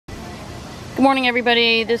Good morning,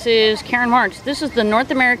 everybody. This is Karen March. This is the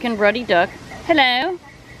North American Ruddy duck. Hello.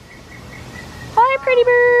 Hi, pretty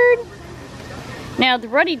bird. Now, the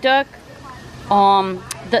Ruddy duck,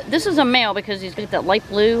 this is a male because he's got that light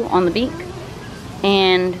blue on the beak.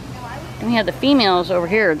 And then we have the females over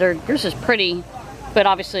here. Theirs is pretty, but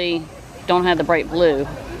obviously don't have the bright blue.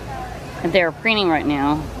 And they're preening right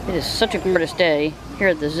now. It is such a gorgeous day here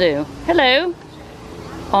at the zoo. Hello.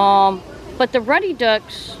 But the Ruddy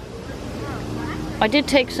ducks, I did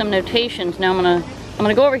take some notations. Now I'm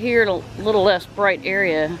gonna go over here to a little less bright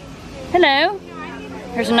area. Hello.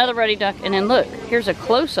 Here's another Ruddy duck, and then look, here's a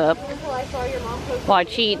close-up while I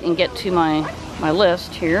cheat and get to my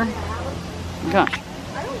list here. Gosh.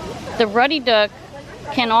 The Ruddy duck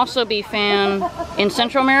can also be found in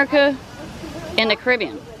Central America and the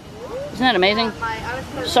Caribbean. Isn't that amazing?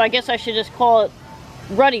 So I guess I should just call it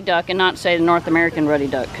Ruddy duck and not say the North American Ruddy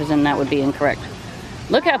duck, because then that would be incorrect.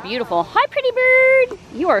 Look how beautiful. Hi, pretty bird.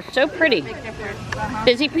 You are so pretty.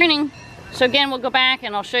 Busy printing. So again, we'll go back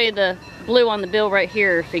and I'll show you the blue on the bill right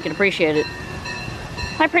here so you can appreciate it.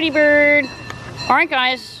 Hi, pretty bird. All right,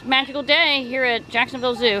 guys. Magical day here at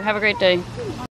Jacksonville Zoo. Have a great day.